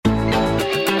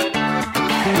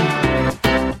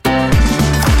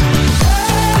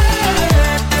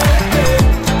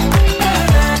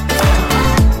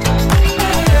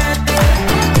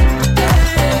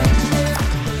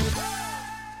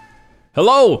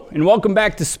Hello, and welcome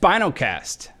back to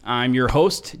Spinalcast. I'm your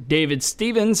host, David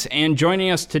Stevens, and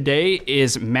joining us today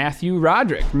is Matthew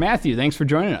Rodreick. Matthew, thanks for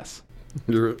joining us.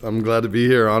 I'm glad to be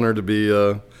here. Honored to be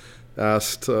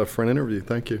asked for an interview.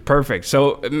 Thank you. Perfect.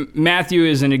 So Matthew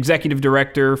is an executive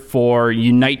director for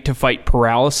Unite to Fight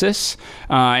Paralysis,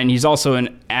 and he's also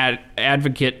an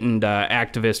advocate and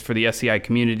activist for the SCI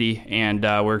community, and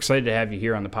we're excited to have you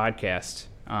here on the podcast.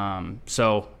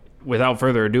 So without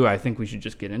further ado, I think we should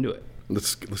just get into it.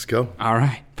 Let's go. All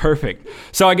right, perfect.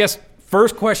 So I guess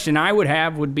first question I would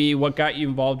have would be, what got you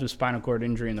involved with spinal cord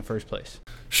injury in the first place?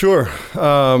 Sure.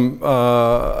 Like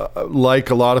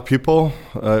a lot of people,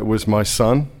 it was my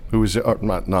son who was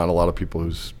not a lot of people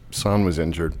whose son was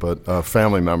injured, but a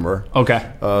family member.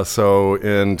 Okay. So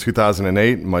in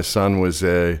 2008, my son was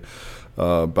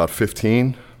about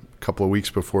 15. A couple of weeks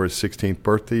before his 16th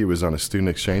birthday, he was on a student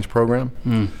exchange program.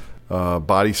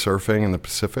 Body surfing in the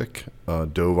Pacific,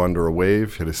 dove under a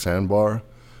wave, hit a sandbar,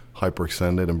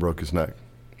 hyperextended, and broke his neck.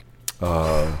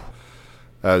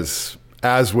 As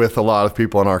with a lot of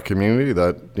people in our community,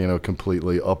 that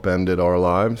completely upended our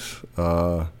lives.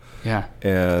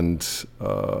 And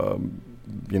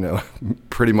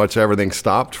pretty much everything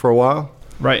stopped for a while.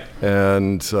 Right.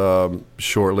 And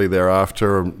shortly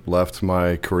thereafter, left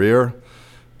my career,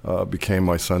 became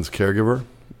my son's caregiver,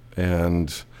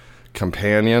 and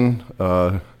companion,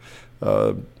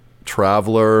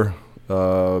 traveler,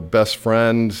 best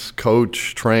friend,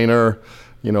 coach, trainer,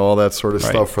 all that sort of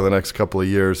stuff for the next couple of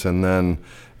years. And then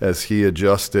as he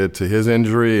adjusted to his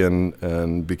injury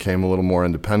and became a little more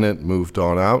independent, moved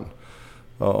on out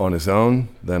on his own,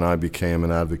 then I became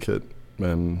an advocate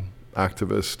and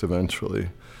activist eventually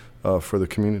for the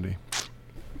community.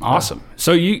 Awesome.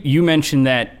 So you mentioned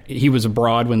that he was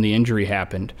abroad when the injury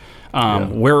happened.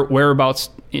 Whereabouts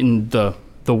in the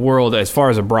world as far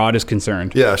as abroad is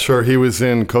concerned? Yeah, sure. He was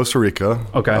in Costa Rica.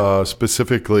 Okay.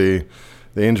 Specifically,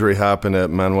 the injury happened at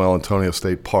Manuel Antonio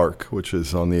State Park, which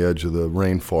is on the edge of the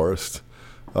rainforest.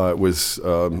 It was,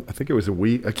 I think it was a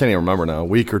week, I can't even remember now, a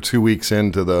week or 2 weeks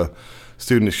into the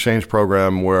student exchange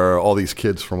program where all these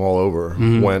kids from all over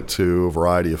went to a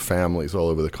variety of families all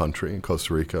over the country in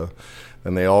Costa Rica.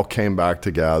 And they all came back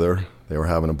together. They were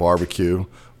having a barbecue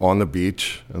on the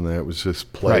beach, and it was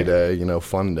just play day,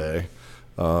 fun day.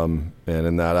 And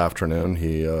in that afternoon,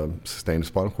 he sustained a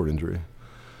spinal cord injury,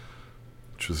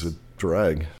 which was a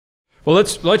drag. Well,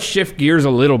 let's shift gears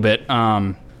a little bit.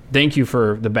 Thank you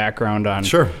for the background on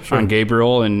on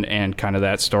Gabriel and kind of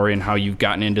that story and how you've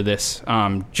gotten into this.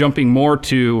 Jumping more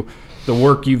to the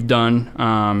work you've done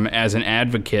as an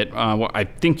advocate, I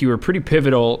think you were pretty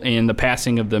pivotal in the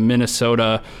passing of the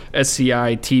Minnesota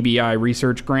SCI TBI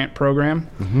research grant program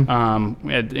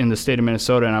in the state of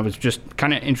Minnesota, and I was just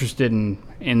kind of interested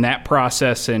in that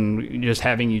process and just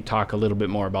having you talk a little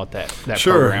bit more about that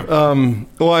program.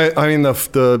 Well, I mean,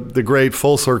 the great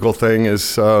full circle thing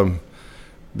is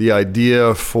the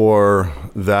idea for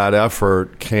that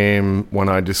effort came when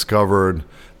I discovered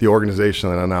the organization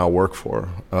that I now work for,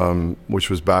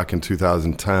 which was back in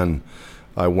 2010.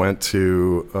 I went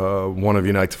to one of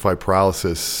Unite to Fight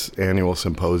Paralysis annual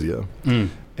symposia,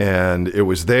 and it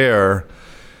was there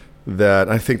that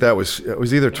I think it was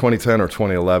either 2010 or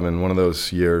 2011, one of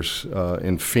those years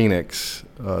in Phoenix.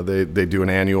 They do an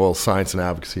annual science and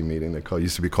advocacy meeting.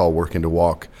 Used to be called Working to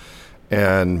Walk,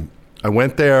 and I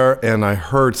went there and I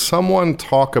heard someone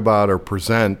talk about or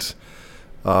present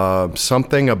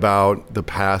something about the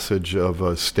passage of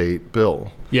a state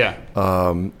bill.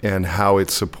 And how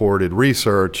it supported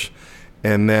research.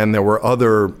 And then there were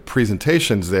other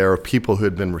presentations there of people who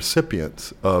had been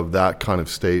recipients of that kind of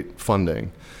state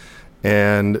funding.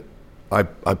 And I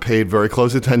paid very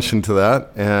close attention to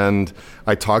that. And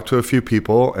I talked to a few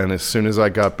people. And as soon as I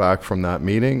got back from that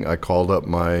meeting, I called up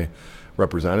my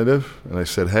representative and I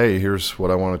said, hey, here's what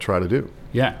I want to try to do.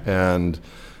 And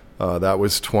that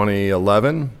was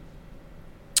 2011,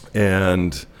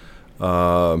 and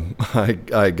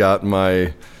I got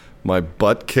my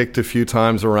butt kicked a few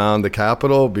times around the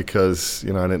Capitol because I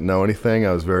didn't know anything.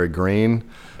 I was very green.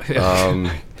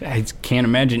 I can't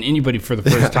imagine anybody for the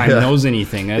first time knows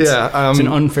anything. It's an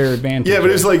unfair advantage. Yeah, but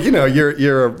it's like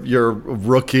you're a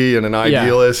rookie and an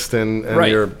idealist, and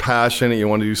you're passionate. You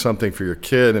want to do something for your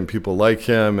kid, and people like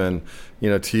him, and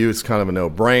to you it's kind of a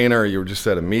no-brainer. You were just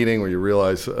at a meeting where you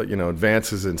realize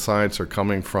advances in science are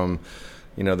coming from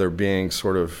they're being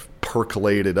sort of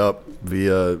percolated up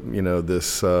via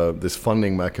this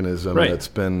funding mechanism that's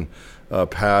been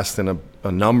passed in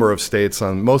a number of states,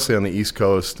 mostly on the East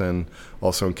Coast and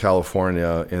also in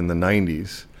California in the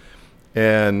 90s.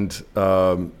 And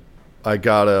I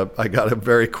got a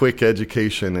very quick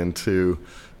education into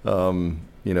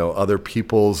other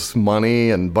people's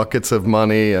money and buckets of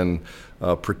money and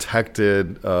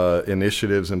protected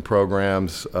initiatives and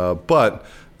programs. But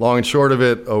long and short of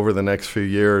it, over the next few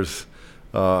years,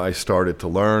 I started to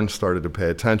learn, started to pay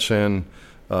attention.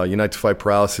 Unite to Fight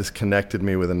Paralysis connected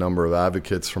me with a number of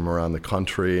advocates from around the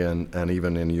country and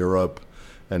even in Europe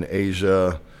and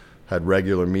Asia. Had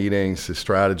regular meetings to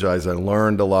strategize. I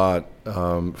learned a lot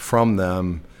from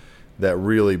them that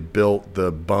really built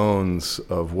the bones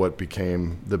of what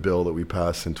became the bill that we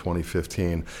passed in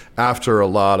 2015. After a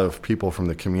lot of people from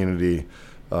the community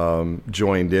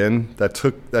joined in, that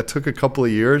took a couple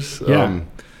of years. Yeah.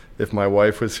 If my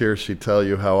wife was here, she'd tell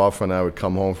you how often I would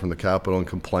come home from the Capitol and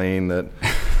complain that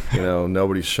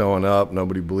nobody's showing up,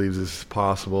 nobody believes this is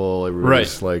possible.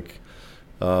 Everybody's like,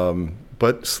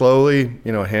 but slowly,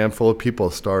 a handful of people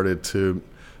started to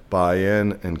buy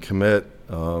in and commit.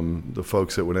 The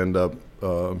folks that would end up,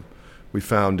 we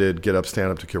founded Get Up,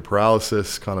 Stand Up to Cure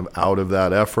Paralysis, kind of out of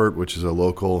that effort, which is a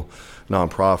local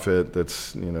nonprofit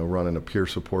that's running a peer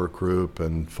support group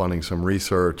and funding some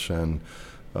research and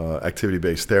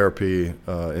activity-based therapy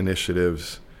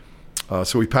initiatives.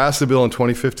 So we passed the bill in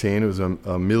 2015. It was a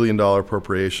 $1 million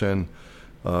appropriation,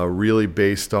 really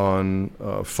based on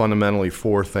fundamentally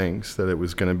 4 things: that it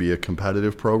was going to be a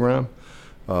competitive program,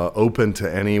 open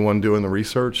to anyone doing the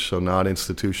research, so not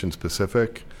institution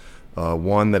specific.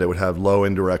 1, that it would have low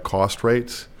indirect cost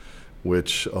rates,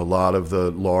 which a lot of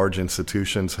the large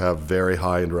institutions have very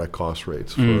high indirect cost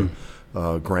rates for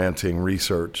granting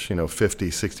research, 50,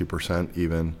 60%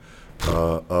 even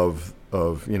of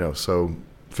so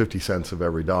 50 cents of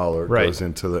every dollar goes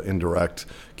into the indirect,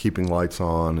 keeping lights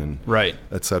on and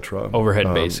et cetera.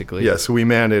 Overhead, basically. Yeah, so we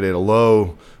mandated a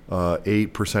low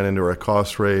 8% indirect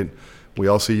cost rate. We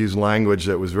also used language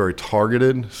that was very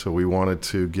targeted, so we wanted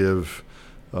to give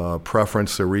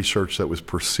preference to research that was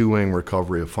pursuing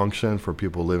recovery of function for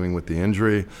people living with the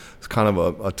injury. It's kind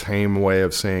of a tame way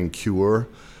of saying cure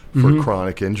for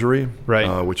chronic injury,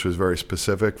 which was very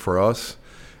specific for us.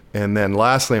 And then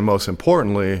lastly, and most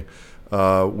importantly,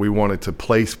 we wanted to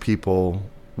place people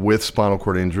with spinal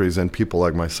cord injuries and people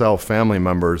like myself, family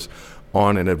members,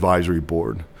 on an advisory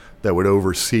board that would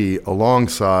oversee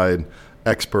alongside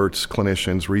experts,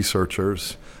 clinicians,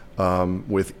 researchers,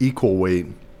 with equal weight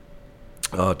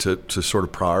to sort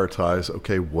of prioritize,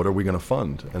 okay, what are we going to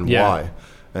fund and why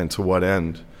and to what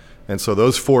end? And so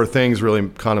those 4 things really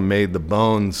kind of made the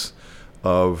bones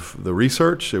of the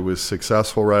research. It was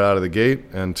successful right out of the gate,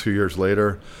 and 2 years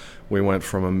later, we went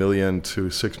from $1 million to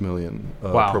 $6 million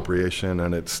appropriation,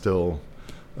 and it still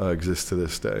exists to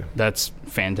this day. That's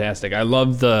fantastic. I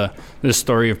love the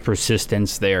story of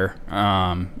persistence there,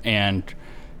 and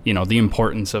the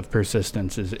importance of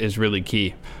persistence is really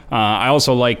key. I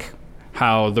also like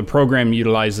how the program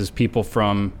utilizes people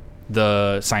from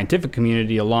the scientific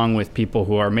community along with people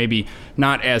who are maybe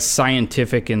not as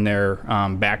scientific in their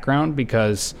background,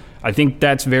 because I think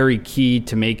that's very key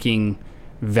to making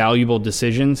valuable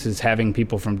decisions, is having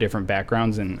people from different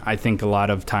backgrounds. And I think a lot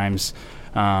of times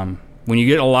when you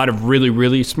get a lot of really,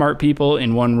 really smart people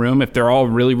in one room, if they're all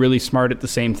really, really smart at the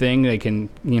same thing, they can,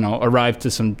 arrive to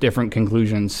some different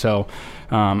conclusions. So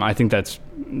I think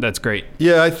that's great.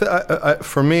 Yeah,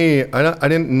 for me, I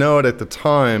didn't know it at the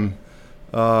time.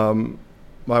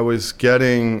 I was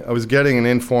getting an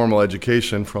informal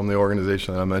education from the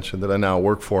organization that I mentioned that I now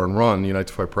work for and run, Unite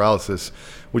to Fight Paralysis,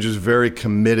 which is very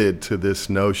committed to this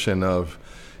notion of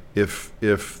if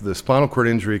the spinal cord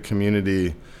injury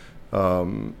community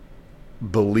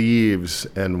believes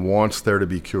and wants there to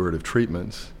be curative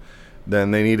treatments,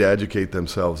 then they need to educate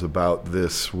themselves about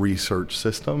this research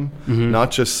system,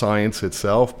 not just science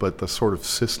itself, but the sort of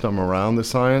system around the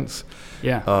science,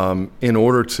 in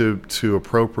order to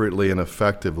appropriately and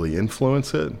effectively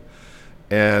influence it,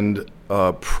 and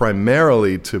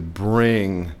primarily to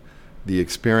bring the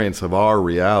experience of our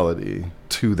reality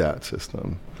to that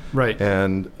system. Right.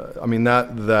 And I mean,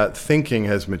 that thinking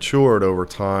has matured over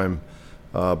time,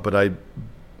 but I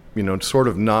sort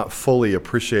of not fully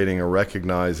appreciating or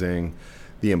recognizing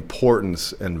the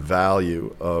importance and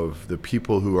value of the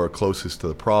people who are closest to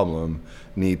the problem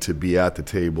need to be at the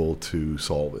table to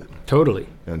solve it. Totally.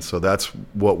 And so that's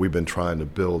what we've been trying to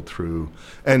build through.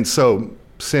 And so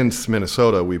since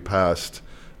Minnesota, we passed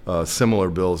similar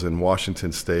bills in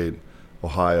Washington State,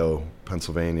 Ohio,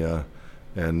 Pennsylvania,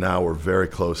 and now we're very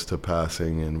close to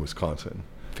passing in Wisconsin.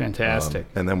 Fantastic.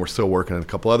 And then we're still working in a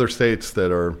couple other states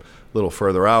that are little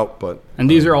further out. But and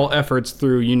these are all efforts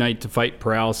through Unite to Fight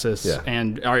Paralysis. Yeah.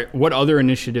 And what other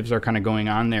initiatives are kind of going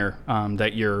on there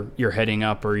that you're heading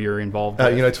up or you're involved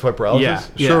with? Unite to Fight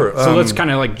Paralysis? Yeah. Sure. So let's kind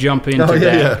of like jump into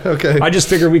that. Yeah, okay. I just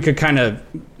figured we could kind of,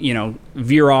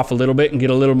 veer off a little bit and get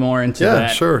a little more into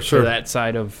that. Sure. To that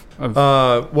side of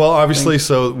well, obviously,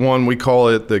 so one, we call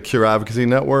it the Cure Advocacy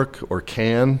Network, or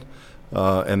CAN,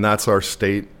 and that's our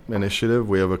state initiative.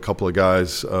 We have a couple of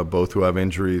guys, both who have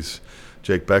injuries,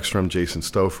 Jake Beckstrom, Jason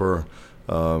Stouffer,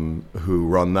 who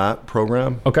run that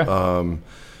program. Okay.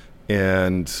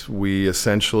 And we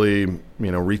essentially,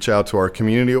 reach out to our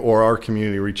community, or our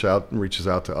community reaches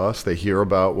out to us. They hear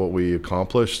about what we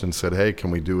accomplished and said, hey,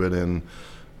 can we do it in,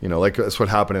 like that's what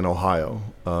happened in Ohio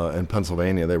and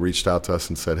Pennsylvania. They reached out to us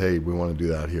and said, hey, we want to do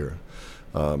that here.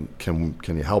 Can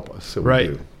you help us? So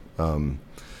right. We do.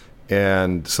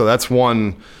 And so that's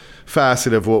one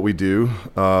facet of what we do.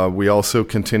 We also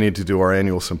continue to do our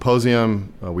annual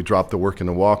symposium. We dropped the Work in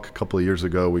the Walk a couple of years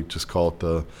ago. We just call it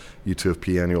the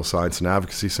U2FP Annual Science and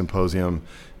Advocacy Symposium.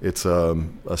 It's a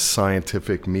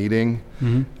scientific meeting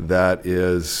that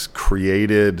is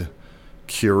created,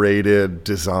 curated,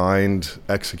 designed,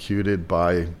 executed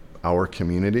by our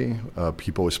community,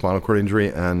 people with spinal cord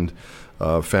injury and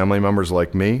family members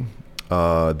like me.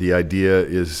 The idea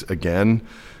is, again,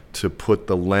 to put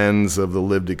the lens of the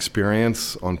lived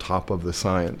experience on top of the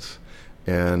science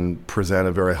and present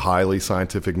a very highly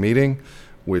scientific meeting,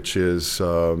 which is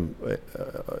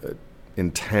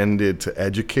intended to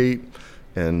educate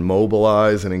and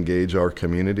mobilize and engage our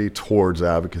community towards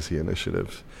advocacy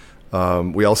initiatives.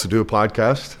 We also do a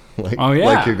podcast,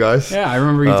 like you guys. Yeah, I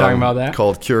remember you talking about that.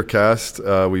 Called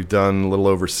CureCast. We've done a little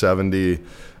over 70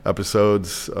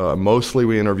 episodes. Mostly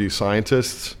we interview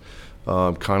scientists,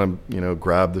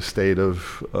 grab the state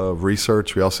of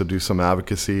research. We also do some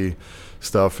advocacy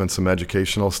stuff and some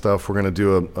educational stuff. We're going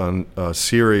to do a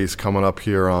series coming up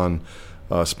here on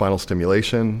spinal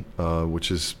stimulation,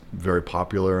 which is very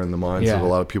popular in the minds of a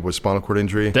lot of people with spinal cord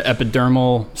injury. The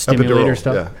epidermal stimulator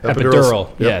stuff? Yeah. Epidural,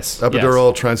 yep. yes.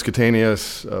 Epidural,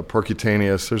 transcutaneous,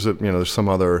 percutaneous. There's some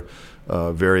other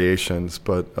variations,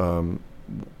 but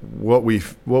what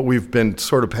we've been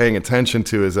sort of paying attention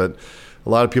to is that a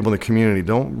lot of people in the community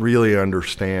don't really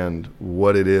understand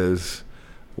what it is,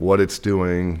 what it's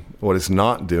doing, what it's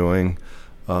not doing,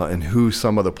 and who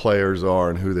some of the players are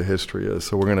and who the history is.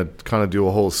 So we're going to kind of do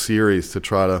a whole series to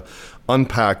try to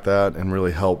unpack that and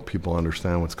really help people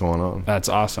understand what's going on. That's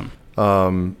awesome.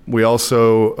 We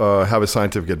also have a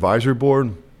scientific advisory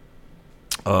board,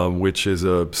 which is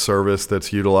a service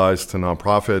that's utilized to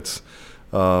nonprofits.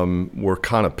 We're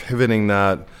kind of pivoting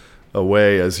that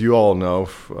away, as you all know.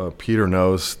 Peter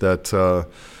knows that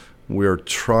we're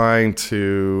trying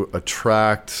to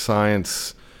attract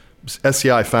science,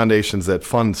 SCI foundations that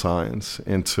fund science,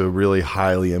 into really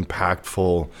highly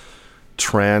impactful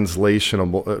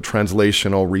translational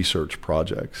research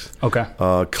projects. Okay.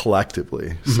 Collectively.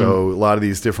 Mm-hmm. So a lot of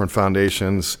these different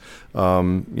foundations,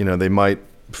 they might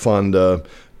fund a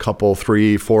couple,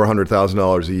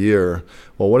 $300,000-$400,000 a year.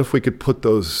 Well, what if we could put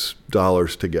those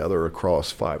dollars together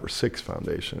across 5 or 6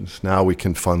 foundations? Now we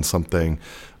can fund something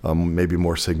maybe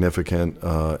more significant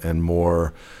and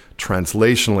more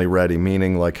translationally ready,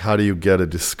 meaning like how do you get a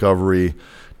discovery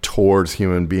towards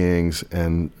human beings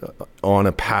and on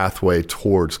a pathway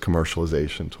towards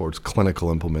commercialization, towards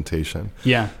clinical implementation.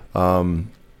 Yeah.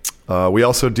 We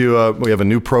also we have a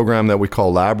new program that we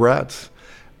call Lab Rats,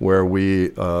 where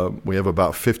we have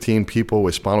about 15 people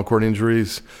with spinal cord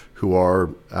injuries who are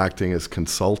acting as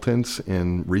consultants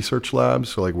in research labs.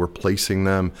 So like we're placing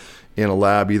them in a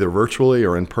lab either virtually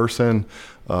or in person,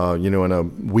 in a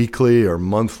weekly or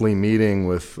monthly meeting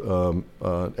with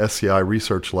SCI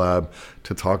research lab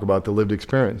to talk about the lived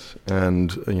experience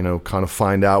and, kind of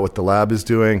find out what the lab is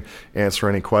doing, answer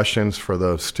any questions for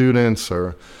the students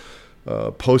or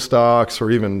postdocs or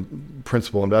even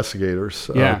principal investigators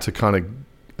to kind of,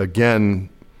 again,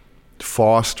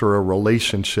 foster a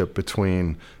relationship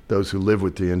between those who live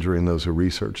with the injury and those who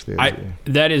research the injury.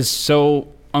 That is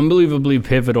so unbelievably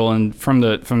pivotal, and from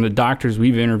the doctors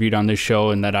we've interviewed on this show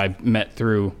and that I've met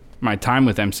through my time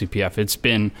with MCPF, it's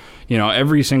been,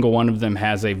 every single one of them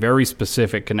has a very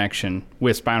specific connection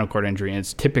with spinal cord injury, and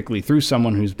it's typically through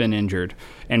someone who's been injured,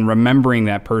 and remembering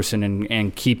that person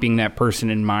and keeping that person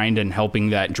in mind and helping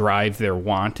that drive their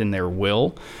want and their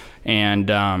will.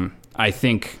 And I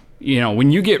think,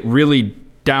 when you get really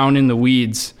down in the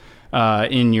weeds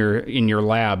in your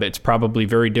lab, it's probably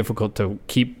very difficult to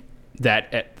keep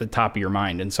that at the top of your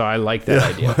mind. And so I like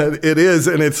that idea. It is,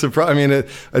 and it's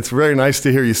it's very nice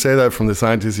to hear you say that from the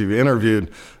scientists you've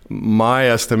interviewed. My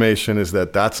estimation is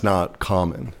that that's not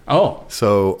common. Oh.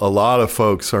 So a lot of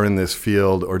folks are in this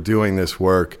field or doing this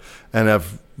work and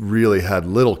have really had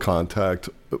little contact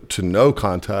to no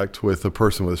contact with a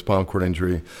person with a spinal cord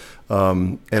injury,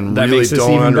 and that really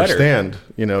don't understand,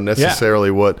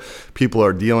 necessarily what people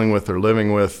are dealing with or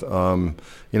living with.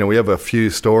 We have a few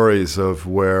stories of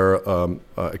where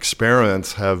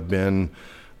experiments have been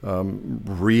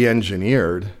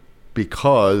re-engineered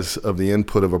because of the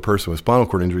input of a person with spinal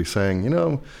cord injury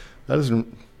saying,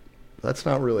 that's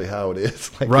not really how it is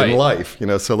in life.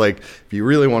 So like if you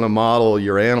really want to model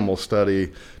your animal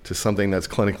study to something that's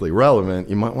clinically relevant,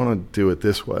 you might want to do it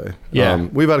this way. Yeah.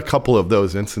 We've had a couple of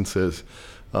those instances.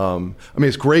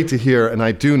 It's great to hear, and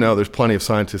I do know there's plenty of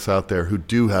scientists out there who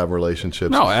do have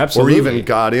relationships, no, absolutely, or even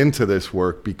got into this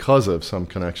work because of some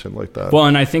connection like that. Well,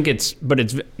 and I think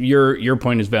your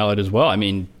point is valid as well. I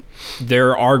mean,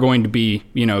 there are going to be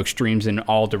extremes in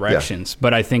all directions,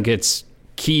 but I think it's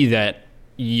key that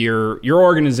your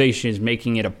organization is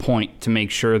making it a point to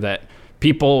make sure that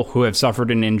people who have suffered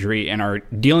an injury and are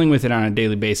dealing with it on a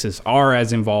daily basis are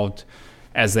as involved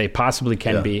as they possibly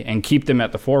can be, and keep them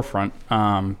at the forefront,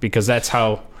 because that's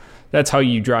how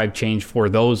you drive change for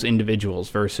those individuals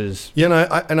versus...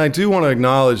 Yeah, and I do want to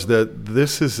acknowledge that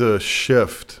this is a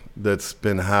shift that's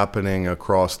been happening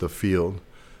across the field.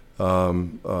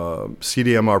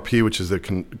 CDMRP, which is the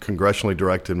Congressionally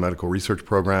Directed Medical Research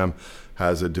Program,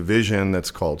 has a division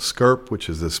that's called SCRP, which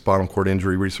is the Spinal Cord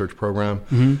Injury Research Program.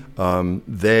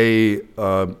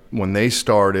 Mm-hmm. When they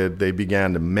started, they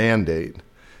began to mandate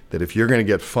that if you're going to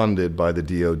get funded by the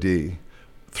DoD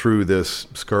through this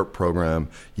SCRP program,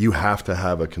 you have to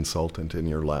have a consultant in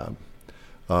your lab.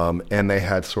 And they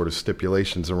had sort of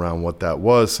stipulations around what that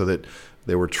was, so that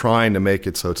they were trying to make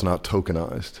it so it's not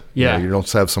tokenized. Yeah. You don't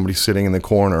have somebody sitting in the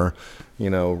corner,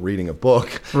 reading a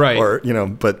book, right? Or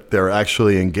but they're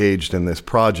actually engaged in this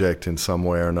project in some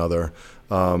way or another.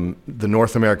 The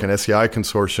North American SEI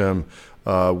Consortium,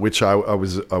 which I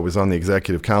was on the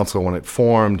executive council when it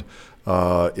formed,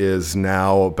 is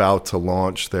now about to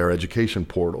launch their education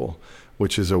portal,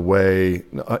 which is a way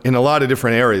in a lot of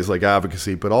different areas like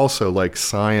advocacy, but also like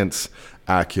science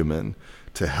acumen,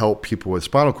 to help people with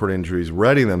spinal cord injuries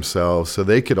ready themselves so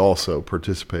they could also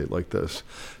participate like this.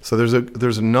 So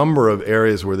there's a number of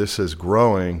areas where this is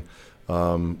growing.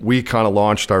 We kind of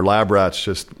launched our lab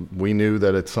rats, we knew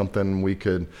that it's something we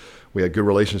had good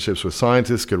relationships with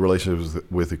scientists, good relationships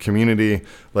with the community.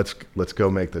 Let's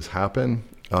go make this happen.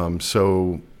 I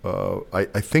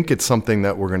think it's something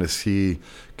that we're going to see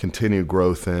continued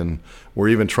growth in. We're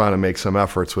even trying to make some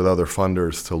efforts with other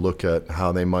funders to look at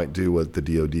how they might do what the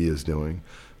DoD is doing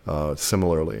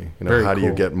similarly. How do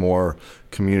you get more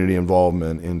community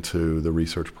involvement into the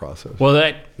research process?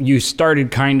 Well, you started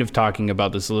kind of talking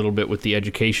about this a little bit with the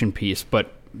education piece,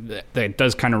 but that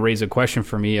does kind of raise a question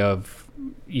for me of,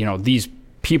 these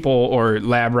people or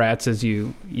lab rats, as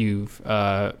you've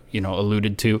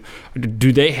alluded to,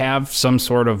 do they have some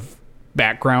sort of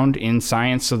background in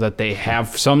science so that they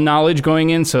have some knowledge going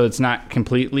in, so it's not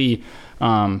completely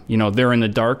they're in the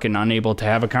dark and unable to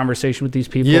have a conversation with these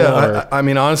people? Yeah, I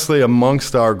mean, honestly,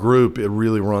 amongst our group, it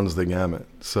really runs the gamut.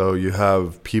 So you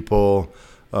have people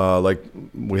like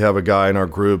we have a guy in our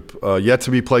group yet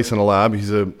to be placed in a lab.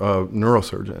 He's a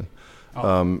neurosurgeon.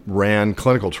 Ran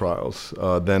clinical trials,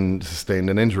 then sustained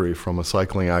an injury from a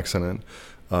cycling accident.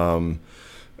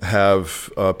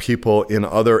 Have people in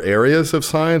other areas of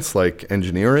science like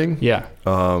engineering. Yeah.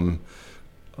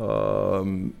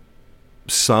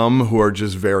 Some who are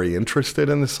just very interested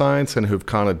in the science and who've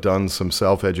kind of done some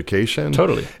self-education.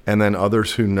 Totally. And then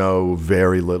others who know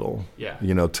very little,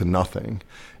 to nothing,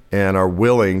 and are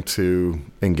willing to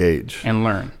engage and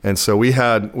learn. And so we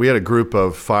had a group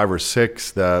of 5 or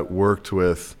 6 that worked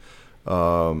with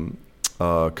a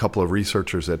couple of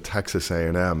researchers at Texas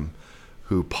A&M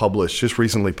who just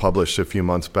recently published a few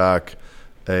months back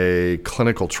a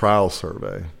clinical trial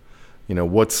survey.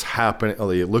 What's happening,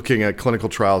 looking at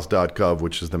clinicaltrials.gov,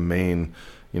 which is the main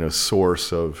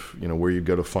source of where you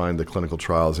go to find the clinical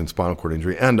trials in spinal cord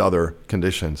injury and other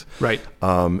conditions. Right.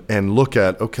 And look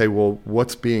at, okay, well,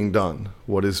 what's being done?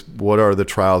 What are the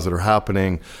trials that are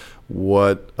happening?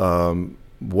 What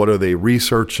are they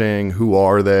researching? Who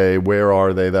are they? Where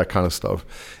are they? That kind of stuff.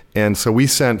 And so we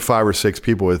sent 5 or 6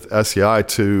 people with SEI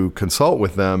to consult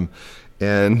with them,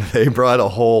 and they brought a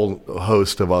whole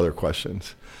host of other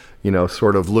questions.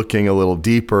 sort of looking a little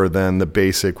deeper than the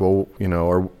basic,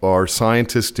 are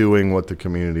scientists doing what the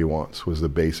community wants, was the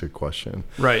basic question.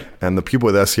 Right. And the people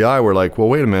with SCI were like, well,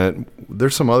 wait a minute,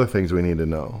 there's some other things we need to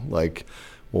know. Like,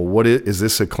 well, what is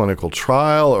this a clinical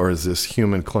trial, or is this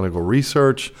human clinical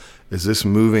research? Is this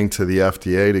moving to the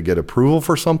FDA to get approval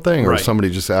for something, or is somebody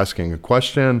just asking a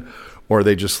question? Or are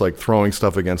they just like throwing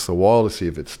stuff against the wall to see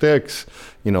if it sticks?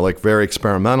 Like very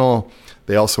experimental.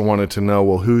 They also wanted to know,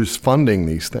 well, who's funding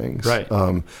these things? Right.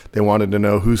 They wanted to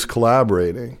know who's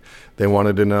collaborating. They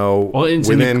wanted to know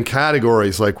within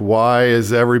categories, like why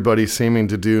is everybody seeming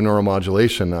to do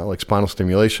neuromodulation now, like spinal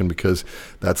stimulation, because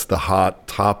that's the hot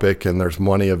topic and there's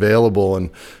money available.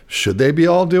 And should they be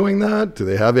all doing that? Do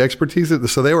they have the expertise?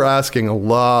 So they were asking a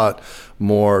lot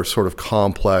more sort of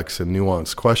complex and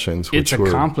nuanced questions. It's a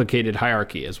complicated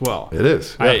hierarchy as well. It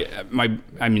is. Yeah.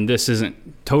 I mean, this isn't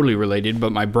totally related,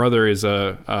 but my brother is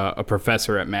a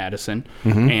professor at Madison,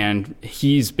 and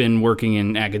he's been working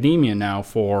in academia now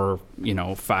for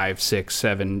 5, 6,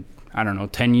 7,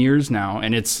 10 years now,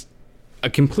 and it's a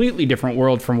completely different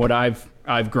world from what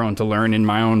I've grown to learn in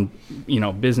my own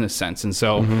business sense. And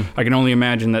so I can only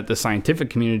imagine that the scientific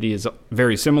community is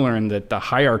very similar, and that the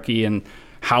hierarchy and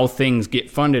how things get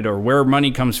funded, or where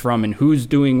money comes from, and who's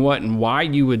doing what, and why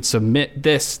you would submit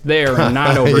this there and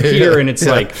not over here. And it's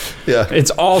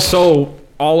it's also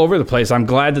all over the place. I'm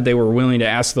glad that they were willing to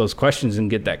ask those questions and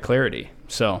get that clarity.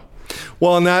 So,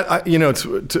 well, and that,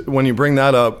 when you bring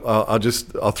that up,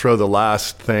 I'll throw the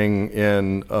last thing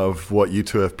in of what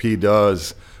U2FP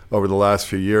does over the last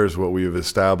few years. What we've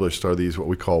established are these, what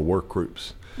we call work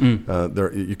groups.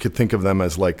 You could think of them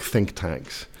as like think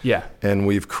tanks. Yeah. And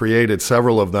we've created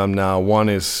several of them now. One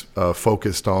is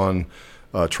focused on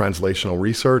translational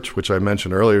research, which I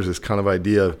mentioned earlier, is this kind of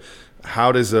idea of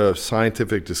how does a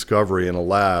scientific discovery in a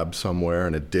lab somewhere,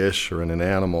 in a dish or in an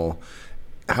animal,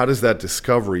 how does that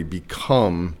discovery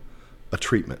become a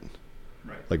treatment?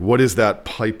 Right. Like, what does that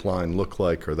pipeline look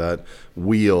like, or that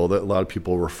wheel that a lot of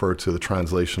people refer to, the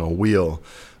translational wheel?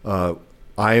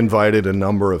 I invited a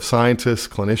number of scientists,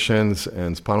 clinicians,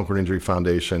 and spinal cord injury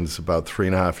foundations about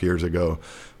 3.5 years ago.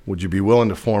 Would you be willing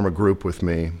to form a group with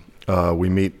me? We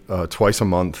meet twice a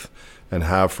month and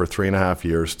have for 3.5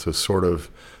 years to sort of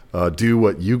do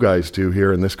what you guys do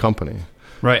here in this company.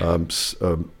 Right.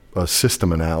 A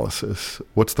system analysis.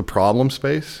 What's the problem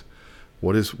space?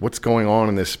 What's going on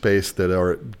in this space that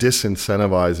are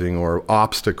disincentivizing or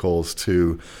obstacles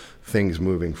to things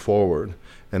moving forward?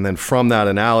 And then from that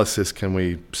analysis, can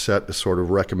we set a sort of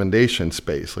recommendation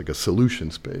space, like a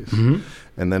solution space?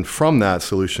 And then from that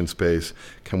solution space,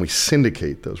 can we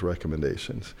syndicate those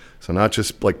recommendations? So not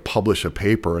just like publish a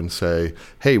paper and say,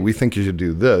 hey, we think you should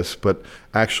do this, but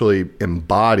actually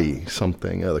embody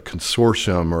something, a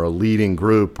consortium or a leading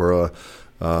group or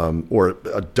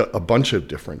a bunch of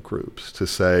different groups to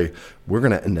say, we're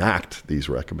going to enact these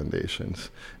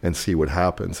recommendations and see what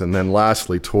happens. And then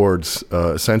lastly,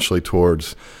 essentially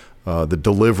towards the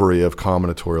delivery of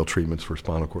combinatorial treatments for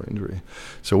spinal cord injury.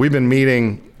 So we've been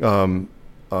meeting,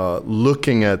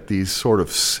 looking at these sort of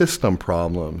system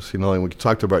problems. Like we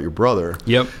talked about your brother.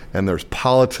 Yep. And there's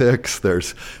politics,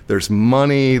 there's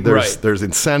money, there's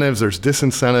incentives, there's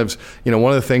disincentives.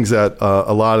 One of the things that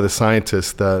a lot of the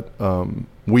scientists that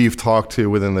we've talked to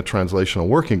within the translational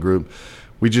working group,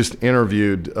 we just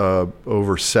interviewed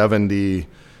over 70,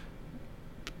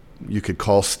 you could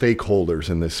call stakeholders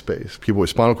in this space. People with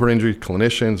spinal cord injury,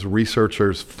 clinicians,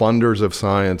 researchers, funders of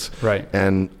science,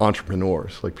 and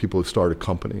entrepreneurs, like people who started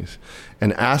companies,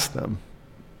 and asked them,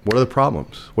 what are the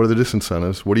problems? What are the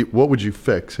disincentives? What would you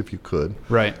fix if you could?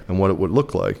 Right. And what it would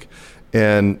look like.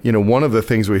 And one of the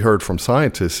things we heard from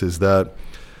scientists is that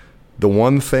the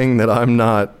one thing that I'm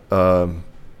not,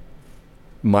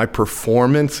 my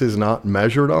performance is not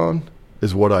measured on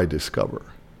is what I discover.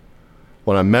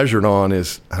 What I'm measured on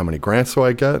is how many grants do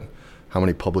I get? How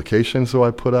many publications do I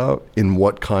put out? In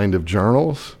what kind of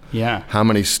journals? Yeah. How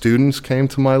many students came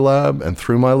to my lab and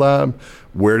through my lab?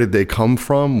 Where did they come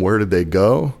from? Where did they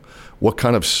go? What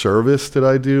kind of service did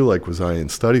I do? Like, was I in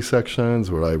study sections?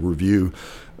 Would I review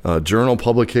journal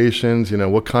publications?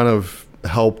 What kind of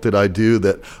help did I do?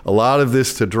 That a lot of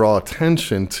this to draw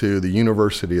attention to the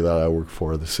university that I work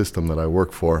for, the system that I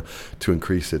work for, to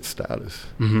increase its status.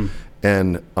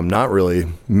 And I'm not really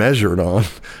measured on,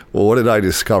 well, what did I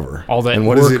discover? All that and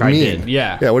what work does it I mean? did,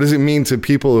 yeah. Yeah, what does it mean to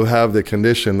people who have the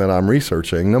condition that I'm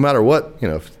researching, no matter what,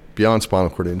 beyond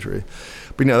spinal cord injury?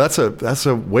 But that's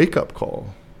a wake-up call,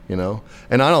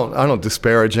 And I don't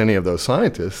disparage any of those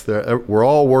scientists. We're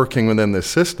all working within this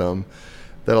system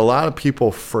that a lot of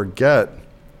people forget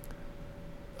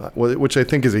which I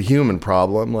think is a human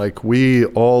problem. Like, we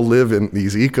all live in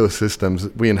these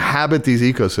ecosystems. We inhabit these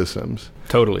ecosystems.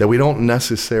 Totally. That we don't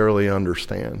necessarily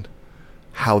understand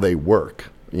how they work,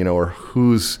 or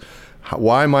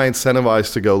why am I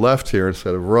incentivized to go left here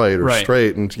instead of right or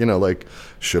straight? And, like,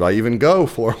 should I even go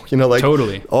for,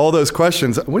 totally. All those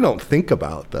questions, we don't think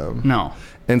about them. No.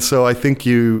 And so I think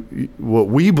what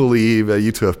we believe at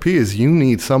U2FP is you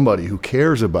need somebody who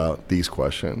cares about these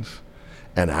questions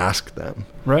and ask them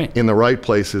in the right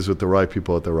places with the right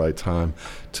people at the right time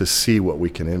to see what we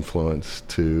can influence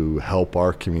to help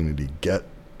our community get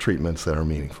treatments that are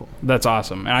meaningful. That's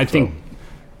awesome. And I think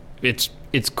it's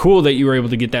cool that you were able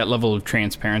to get that level of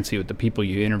transparency with the people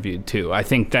you interviewed too. I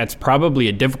think that's probably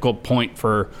a difficult point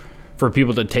for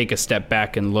people to take a step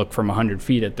back and look from 100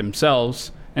 feet at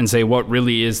themselves and say, what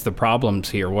really is the problems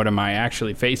here? What am I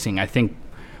actually facing? I think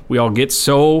we all get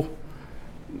so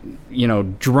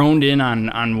droned in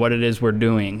on what it is we're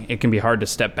doing. It can be hard to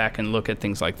step back and look at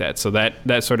things like that. So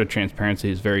that sort of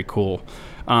transparency is very cool.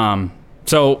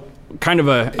 So kind of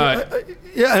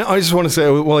yeah, I just want to say,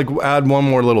 add one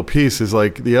more little piece is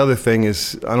like, the other thing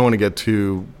is, I don't want to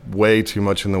get way too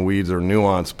much in the weeds or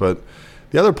nuance, but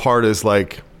the other part is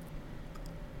like,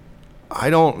 I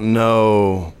don't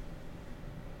know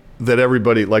that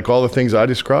everybody, like all the things I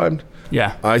described,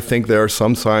 I think there are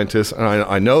some scientists, and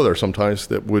I know there are some scientists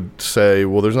that would say,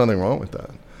 well, there's nothing wrong with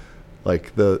that.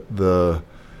 Like the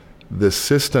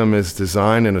system is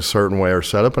designed in a certain way or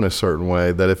set up in a certain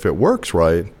way that if it works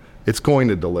right, it's going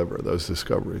to deliver those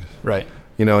discoveries. Right.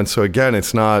 And so again,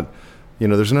 it's not,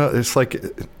 it's like,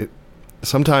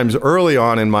 sometimes early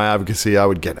on in my advocacy, I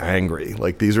would get angry.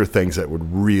 Like, these are things that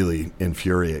would really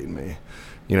infuriate me,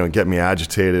 get me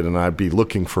agitated, and I'd be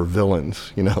looking for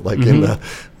villains, in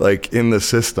the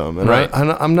system. And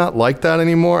I'm not like that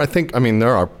anymore.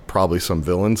 There are probably some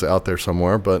villains out there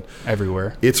somewhere, but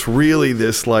everywhere. It's really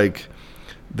this, like,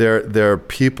 there are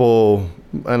people,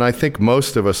 and I think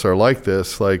most of us are like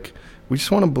this, like, we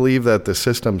just want to believe that the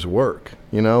systems work,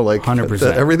 like 100%.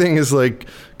 That everything is like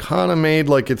kind of made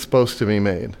like it's supposed to be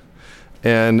made.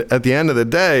 And at the end of the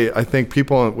day, I think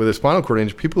people with a spinal cord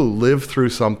injury, people who live through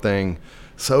something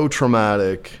so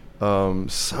traumatic,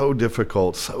 so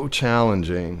difficult, so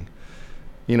challenging,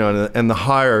 and the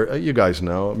higher, you guys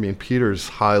know, Peter's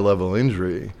high level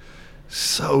injury,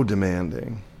 so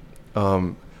demanding.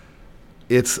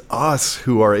 It's us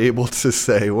who are able to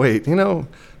say, wait,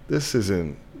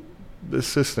 this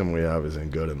system we have isn't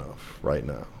good enough right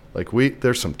now. Like,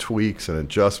 there's some tweaks and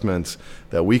adjustments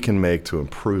that we can make to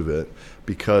improve it,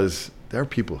 because there are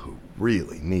people who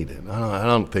really need it. I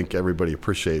don't think everybody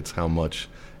appreciates how much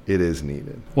it is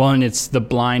needed. Well, and it's the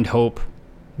blind hope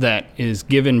that is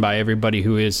given by everybody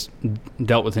who is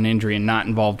dealt with an injury and not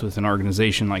involved with an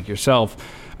organization like yourself,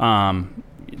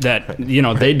 that,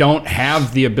 they don't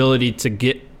have the ability to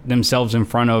get themselves in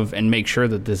front of and make sure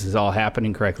that this is all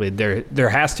happening correctly. There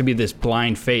has to be this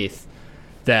blind faith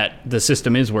that the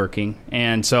system is working.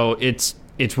 And so it's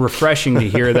refreshing to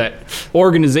hear that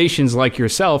organizations like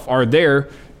yourself are there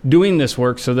doing this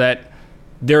work so that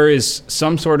there is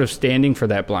some sort of standing for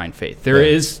that blind faith. There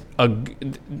is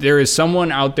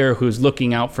someone out there who's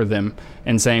looking out for them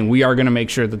and saying, we are going to make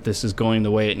sure that this is going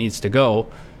the way it needs to go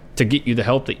to get you the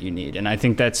help that you need. And I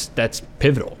think that's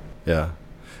pivotal. Yeah.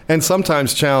 And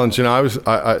sometimes challenge,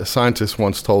 a scientist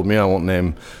once told me, I won't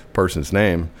name the person's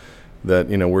name, that,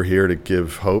 we're here to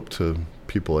give hope to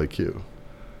people like you.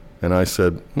 And I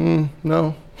said,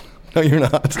 no, you're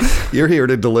not. You're here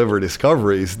to deliver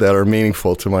discoveries that are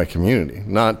meaningful to my community,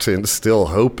 not to instill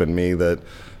hope in me that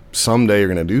someday you're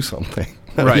going to do something.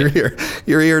 Right.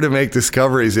 You're here to make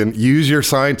discoveries and use your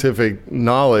scientific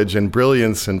knowledge and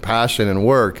brilliance and passion and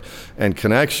work and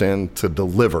connection to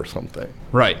deliver something.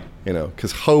 Right.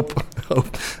 Because hope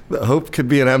could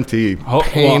be an empty,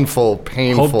 painful.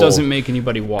 Hope doesn't make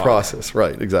anybody walk. Process.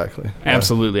 Right. Exactly.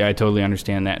 Absolutely. Yeah. I totally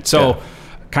understand that. So,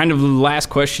 kind of the last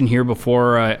question here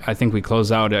before I think we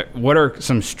close out. What are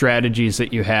some strategies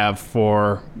that you have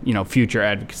for future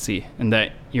advocacy and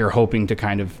that you're hoping to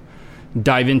kind of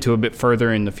dive into a bit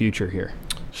further in the future here?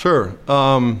 Sure.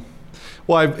 Well,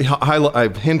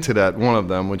 I've hinted at one of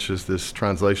them, which is this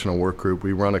translational work group.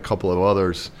 We run a couple of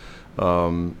others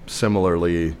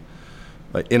similarly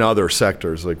in other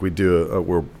sectors. Like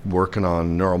we're working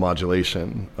on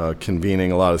neuromodulation,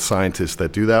 convening a lot of scientists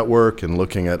that do that work and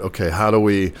looking at, okay,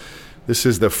 this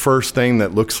is the first thing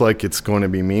that looks like it's going to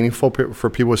be meaningful for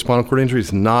people with spinal cord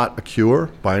injuries, not a cure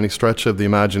by any stretch of the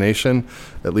imagination,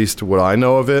 at least what I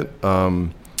know of it,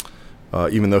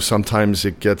 even though sometimes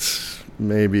it gets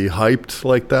maybe hyped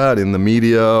like that in the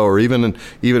media or even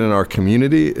in our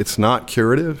community, it's not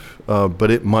curative, but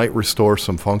it might restore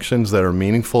some functions that are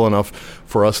meaningful enough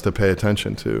for us to pay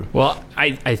attention to. Well,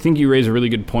 I think you raise a really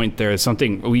good point there. It's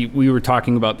something we were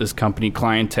talking about this company,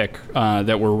 Clientech,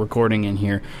 that we're recording in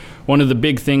here. One of the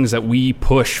big things that we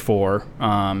push for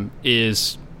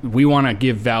is we want to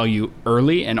give value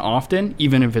early and often,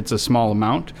 even if it's a small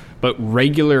amount. But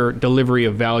regular delivery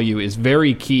of value is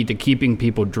very key to keeping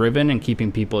people driven and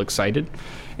keeping people excited.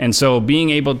 And so being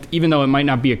able, even though it might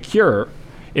not be a cure,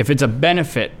 if it's a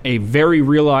benefit, a very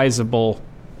realizable,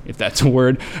 if that's a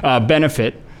word,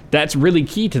 benefit, that's really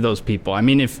key to those people. I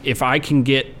mean, if I can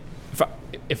get,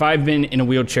 if I've been in a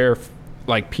wheelchair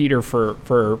like Peter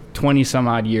for 20 some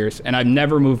odd years and I've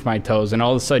never moved my toes, and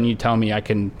all of a sudden you tell me I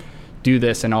can do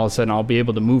this and all of a sudden I'll be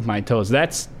able to move my toes,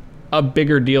 that's a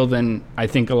bigger deal than I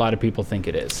think a lot of people think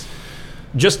it is,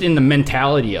 just in the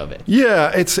mentality of it.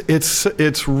 Yeah,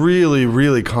 it's really,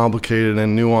 really complicated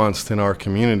and nuanced in our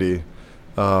community,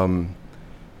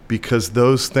 because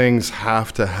those things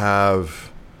have to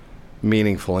have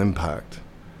meaningful impact.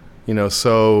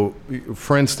 So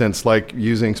for instance, like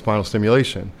using spinal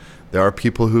stimulation, there are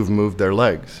people who've moved their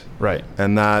legs. Right.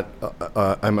 And that,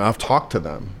 I've talked to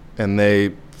them, and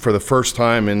they, for the first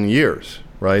time in years,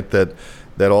 right, that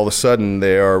all of a sudden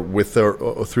they are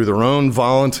through their own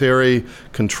voluntary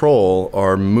control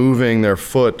are moving their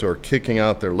foot or kicking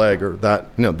out their leg, or that,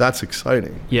 that's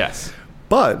exciting. Yes.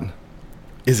 But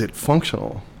is it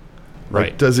functional?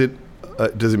 Right. Like, does it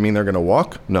mean they're going to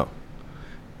walk? No.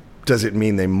 Does it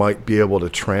mean they might be able to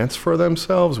transfer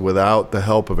themselves without the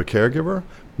help of a caregiver?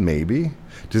 Maybe.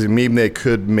 Does it mean they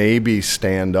could maybe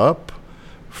stand up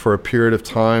for a period of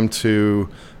time to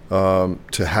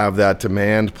have that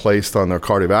demand placed on their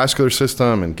cardiovascular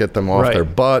system and get them off their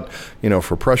butt,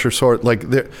 for pressure sort? Like,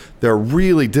 there are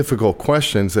really difficult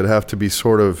questions that have to be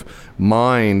sort of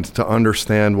mined to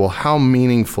understand, well, how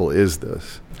meaningful is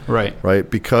this? Right. Right?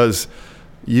 Because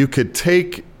you could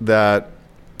take that,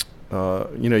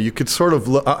 you could sort of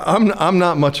look, I'm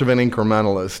not much of an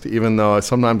incrementalist, even though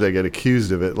sometimes I get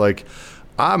accused of it. Like,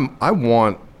 I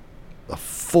want a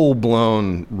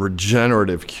full-blown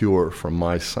regenerative cure from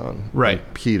my son, right,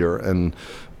 Peter, and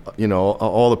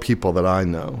all the people that I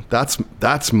know.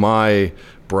 That's my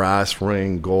brass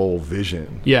ring goal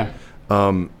vision. Yeah.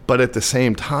 But at the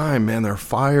same time, man, there are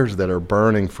fires that are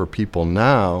burning for people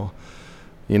now,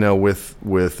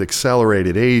 with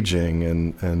accelerated aging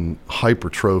and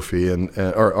hypertrophy and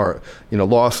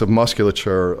loss of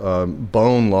musculature,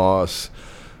 bone loss,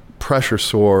 pressure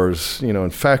sores,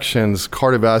 infections,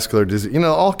 cardiovascular disease,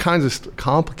 all kinds of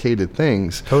complicated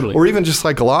things. Totally. Or even just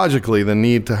psychologically, the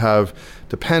need to have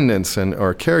dependents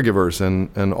or caregivers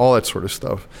and all that sort of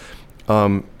stuff.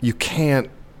 You can't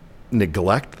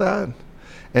neglect that.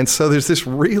 And so there's this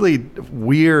really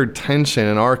weird tension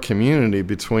in our community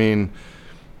between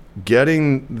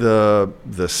getting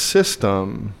the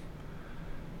system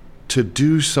to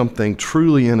do something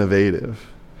truly innovative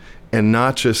and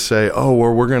not just say, oh,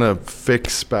 well, we're going to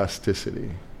fix spasticity,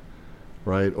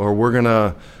 right? Or we're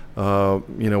going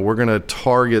to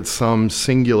target some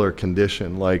singular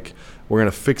condition, like we're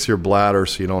going to fix your bladder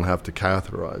so you don't have to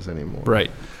catheterize anymore. Right.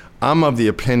 I'm of the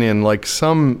opinion, like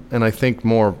some, and I think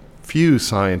more few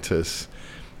scientists,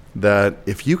 that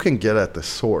if you can get at the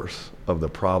source of the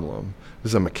problem,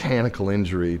 there's a mechanical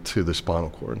injury to the spinal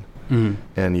cord. Mm-hmm.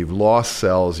 And you've lost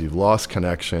cells, you've lost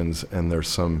connections, and there's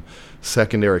some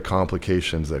secondary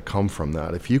complications that come from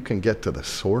that. If you can get to the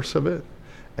source of it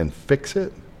and fix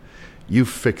it, you've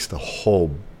fixed a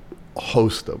whole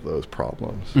host of those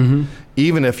problems, mm-hmm.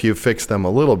 even if you fix them a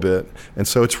little bit. And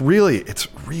so it's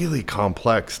really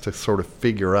complex to sort of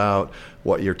figure out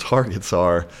what your targets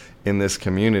are in this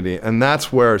community. And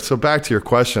that's where, so back to your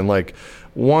question, like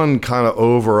one kind of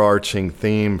overarching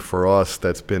theme for us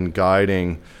that's been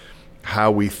guiding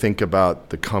how we think about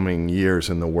the coming years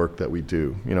and the work that we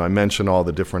do. I mentioned all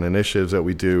the different initiatives that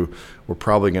we do. We're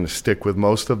probably going to stick with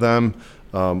most of them.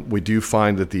 We do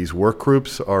find that these work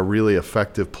groups are a really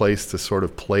effective place to sort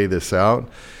of play this out.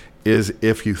 Is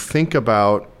if you think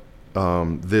about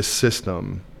this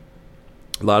system,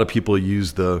 a lot of people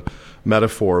use the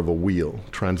metaphor of a wheel,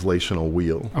 translational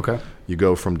wheel. Okay. You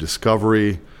go from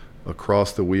discovery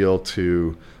across the wheel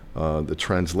to the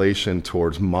translation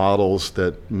towards models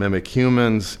that mimic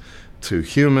humans, to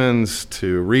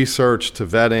research, to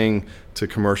vetting, to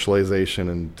commercialization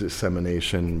and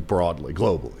dissemination broadly,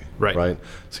 globally. Right?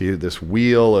 So you have this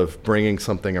wheel of bringing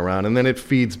something around, and then it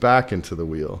feeds back into the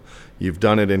wheel. You've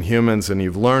done it in humans, and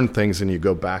you've learned things, and you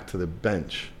go back to the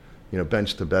bench,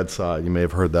 bench to bedside. You may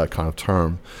have heard that kind of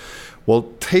term.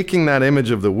 Well, taking that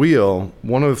image of the wheel,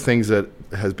 one of the things that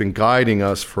has been guiding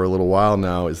us for a little while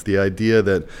now is the idea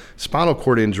that spinal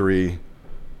cord injury,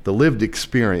 the lived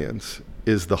experience,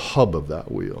 is the hub of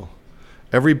that wheel.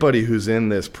 Everybody who's in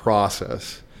this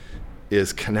process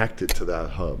is connected to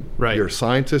that hub. Right. You're a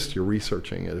scientist, you're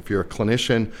researching it. If you're a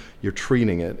clinician, you're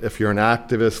treating it. If you're an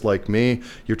activist like me,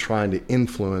 you're trying to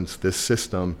influence this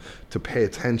system to pay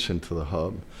attention to the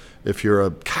hub. If you're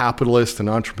a capitalist, an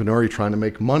entrepreneur, you're trying to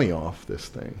make money off this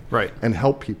thing. Right. And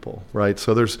help people, right?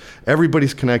 So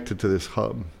everybody's connected to this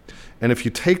hub. And if you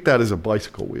take that as a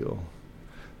bicycle wheel,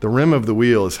 the rim of the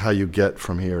wheel is how you get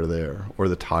from here to there, or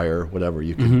the tire, whatever.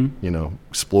 You can,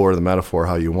 explore the metaphor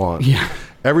how you want. Yeah.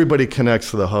 Everybody connects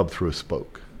to the hub through a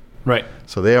spoke. Right.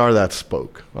 So they are that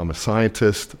spoke. I'm a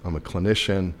scientist. I'm a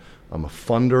clinician. I'm a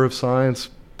funder of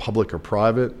science, public or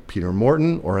private, Peter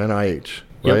Morton or NIH,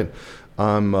 right? Yep.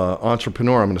 I'm an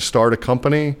entrepreneur. I'm going to start a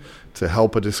company to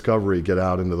help a discovery get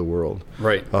out into the world.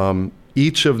 Right.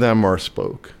 Each of them are a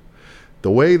spoke.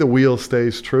 The way the wheel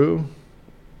stays true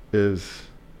is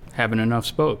having enough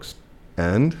spokes.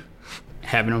 And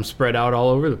having them spread out all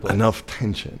over the place. Enough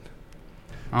tension.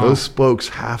 Oh. Those spokes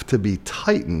have to be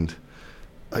tightened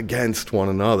against one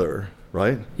another,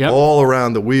 right? Yep. All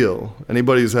around the wheel.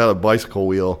 Anybody who's had a bicycle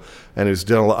wheel and who's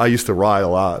done I used to ride a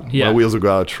lot. Yeah. My wheels would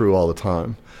go out of true all the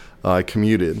time. I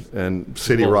commuted and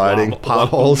city Wheel riding, wobble.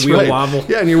 potholes. Wheel right? wobble.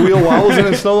 Yeah, and your wheel wobbles and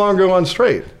it's no longer going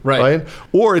straight. Right.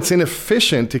 Or it's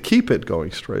inefficient to keep it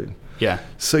going straight. Yeah.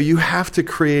 So you have to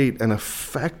create an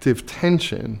effective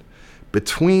tension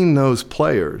between those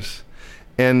players.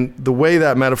 And the way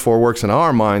that metaphor works in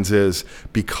our minds is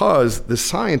because the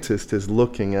scientist is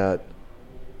looking at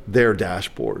their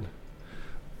dashboard.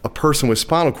 A person with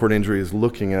spinal cord injury is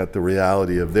looking at the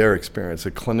reality of their experience.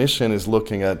 A clinician is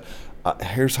looking at,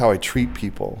 here's how I treat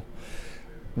people.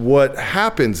 What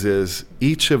happens is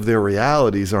each of their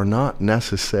realities are not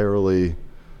necessarily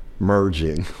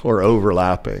merging or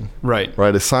overlapping. Right.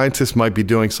 Right. A scientist might be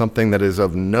doing something that is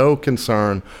of no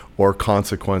concern or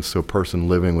consequence to a person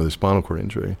living with a spinal cord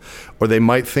injury. Or they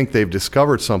might think they've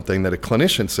discovered something that a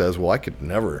clinician says, well, I could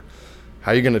never.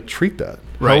 How are you going to treat that?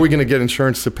 Right. How are we going to get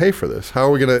insurance to pay for this? How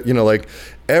are we going to,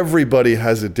 everybody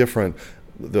has a different,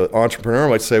 the entrepreneur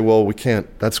might say, well, we can't,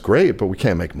 that's great, but we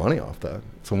can't make money off that.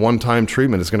 It's a one-time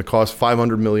treatment. It's going to cost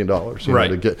 $500 million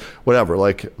to get whatever.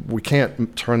 We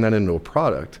can't turn that into a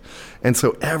product. And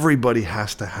so everybody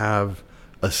has to have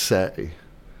a say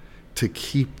to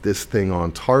keep this thing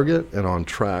on target and on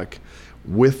track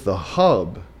with the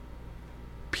hub,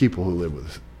 people who live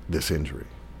with this injury.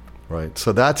 Right.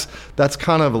 So that's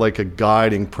kind of like a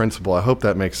guiding principle. I hope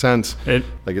that makes sense.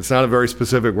 It's not a very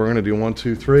specific, we're going to do 1,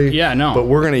 2, 3. Yeah, no. But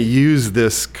we're going to use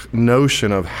this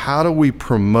notion of how do we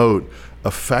promote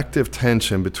effective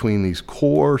tension between these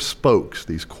core spokes,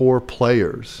 these core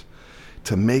players,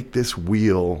 to make this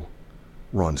wheel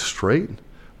run straight,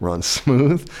 run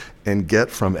smooth, and get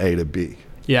from A to B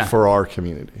for our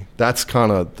community. That's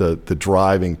kind of the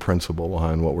driving principle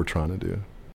behind what we're trying to do.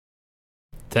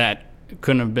 That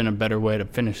couldn't have been a better way to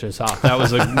finish this off. That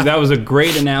was a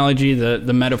great analogy.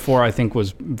 The metaphor, I think,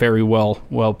 was very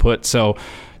well put. So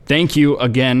thank you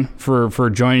again for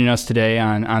joining us today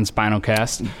on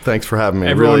Spinalcast. Thanks for having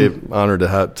me. Really honored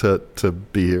to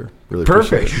be here. Really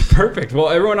Perfect. Well,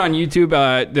 everyone on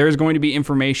YouTube, there's going to be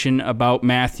information about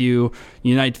Matthew,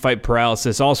 Unite to Fight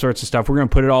Paralysis, all sorts of stuff. We're going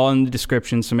to put it all in the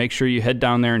description, so make sure you head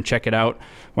down there and check it out.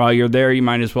 While you're there, you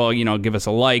might as well, give us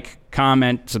a like,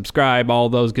 comment, subscribe, all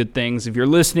those good things. If you're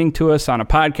listening to us on a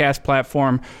podcast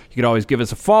platform, you could always give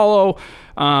us a follow.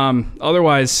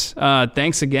 Otherwise,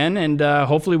 thanks again, and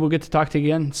hopefully we'll get to talk to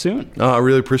you again soon. I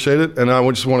really appreciate it, and I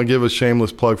just want to give a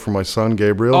shameless plug for my son,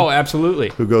 Gabriel. Oh, absolutely.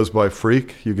 Who goes by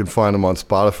Freak. You can find him on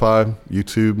Spotify,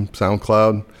 YouTube,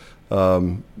 SoundCloud.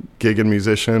 Gigging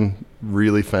musician,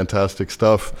 really fantastic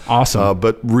stuff. Awesome.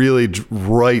 But really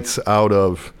writes out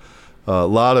of a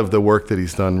lot of the work that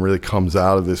he's done really comes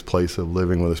out of this place of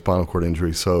living with a spinal cord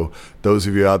injury. So those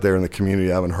of you out there in the community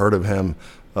who haven't heard of him,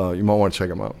 you might want to check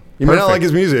him out. You may not like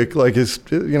his music, it's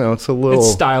a little...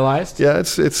 It's stylized. Yeah,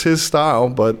 it's his style,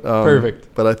 but...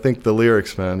 Perfect. But I think the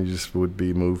lyrics, man, you just would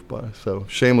be moved by. So,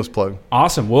 shameless plug.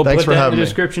 Awesome. We'll put that in the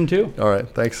description, too. All right,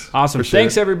 thanks. Awesome. Appreciate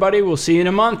Thanks, everybody. We'll see you in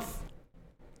a month.